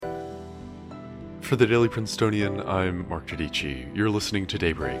For the Daily Princetonian, I'm Mark Giudici. You're listening to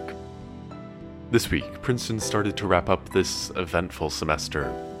Daybreak. This week, Princeton started to wrap up this eventful semester,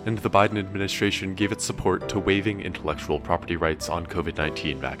 and the Biden administration gave its support to waiving intellectual property rights on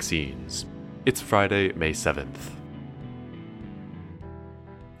COVID-19 vaccines. It's Friday, May 7th.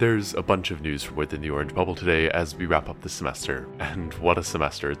 There's a bunch of news from within the Orange Bubble today as we wrap up the semester, and what a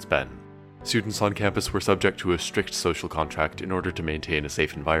semester it's been. Students on campus were subject to a strict social contract in order to maintain a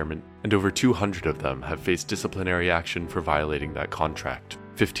safe environment, and over 200 of them have faced disciplinary action for violating that contract.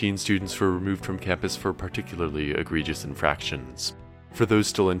 15 students were removed from campus for particularly egregious infractions. For those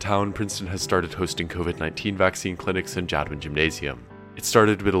still in town, Princeton has started hosting COVID-19 vaccine clinics in Jadwin Gymnasium. It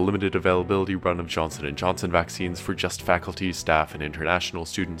started with a limited availability run of Johnson & Johnson vaccines for just faculty, staff, and international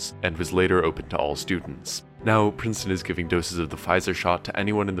students, and was later open to all students. Now, Princeton is giving doses of the Pfizer shot to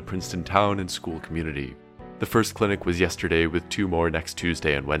anyone in the Princeton town and school community. The first clinic was yesterday, with 2 more next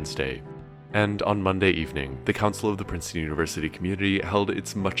Tuesday and Wednesday. And on Monday evening, the Council of the Princeton University Community held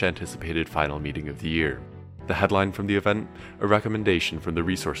its much-anticipated final meeting of the year. The headline from the event, a recommendation from the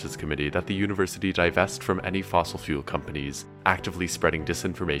Resources Committee that the university divest from any fossil fuel companies actively spreading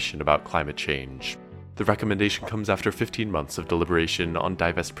disinformation about climate change. The recommendation comes after 15 months of deliberation on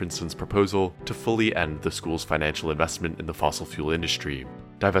Divest Princeton's proposal to fully end the school's financial investment in the fossil fuel industry.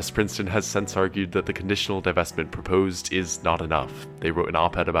 Divest Princeton has since argued that the conditional divestment proposed is not enough. They wrote an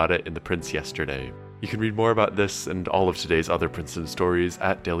op-ed about it in the Prince yesterday. You can read more about this and all of today's other Princeton stories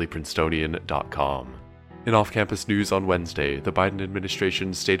at dailyprincetonian.com. In off-campus news on Wednesday, the Biden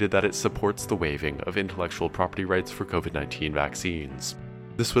administration stated that it supports the waiving of intellectual property rights for COVID-19 vaccines.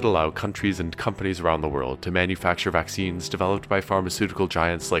 This would allow countries and companies around the world to manufacture vaccines developed by pharmaceutical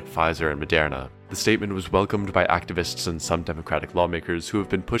giants like Pfizer and Moderna. The statement was welcomed by activists and some Democratic lawmakers who have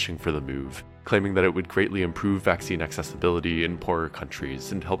been pushing for the move, claiming that it would greatly improve vaccine accessibility in poorer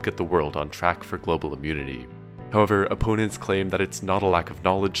countries and help get the world on track for global immunity. However, opponents claim that it's not a lack of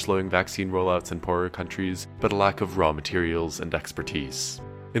knowledge slowing vaccine rollouts in poorer countries, but a lack of raw materials and expertise.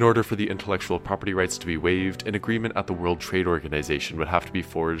 In order for the intellectual property rights to be waived, an agreement at the World Trade Organization would have to be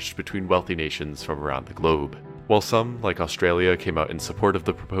forged between wealthy nations from around the globe. While some, like Australia, came out in support of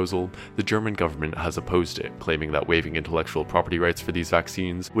the proposal, the German government has opposed it, claiming that waiving intellectual property rights for these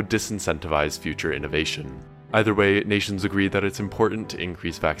vaccines would disincentivize future innovation. Either way, nations agree that it's important to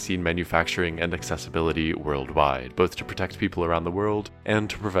increase vaccine manufacturing and accessibility worldwide, both to protect people around the world and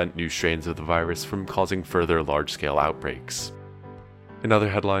to prevent new strains of the virus from causing further large-scale outbreaks. In other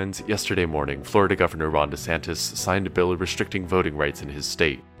headlines, yesterday morning, Florida Governor Ron DeSantis signed a bill restricting voting rights in his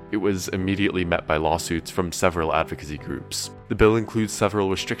state. It was immediately met by lawsuits from several advocacy groups. The bill includes several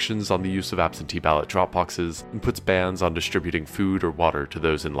restrictions on the use of absentee ballot drop boxes and puts bans on distributing food or water to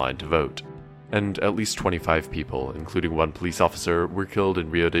those in line to vote. And at least 25 people, including one police officer, were killed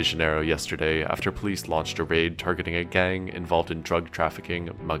in Rio de Janeiro yesterday after police launched a raid targeting a gang involved in drug trafficking,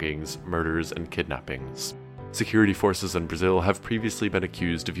 muggings, murders, and kidnappings. Security forces in Brazil have previously been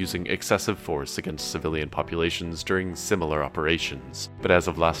accused of using excessive force against civilian populations during similar operations, but as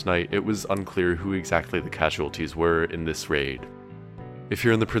of last night, it was unclear who exactly the casualties were in this raid. If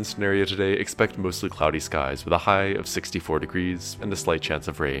you're in the Princeton area today, expect mostly cloudy skies with a high of 64 degrees and a slight chance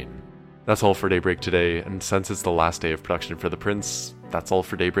of rain. That's all for Daybreak today, and since it's the last day of production for the Prince, that's all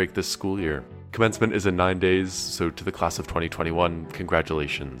for Daybreak this school year. Commencement is in 9 days, so to the class of 2021,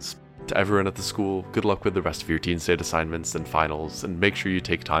 congratulations. To everyone at the school, good luck with the rest of your teen state assignments and finals, and make sure you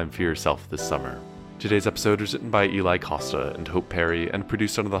take time for yourself this summer. Today's episode was written by Eli Costa and Hope Perry and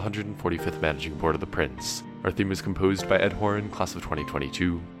produced under the 145th Managing Board of the Prince. Our theme is composed by Ed Horan, class of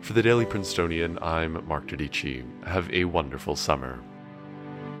 2022. For the Daily Princetonian, I'm Mark Giudici. Have a wonderful summer.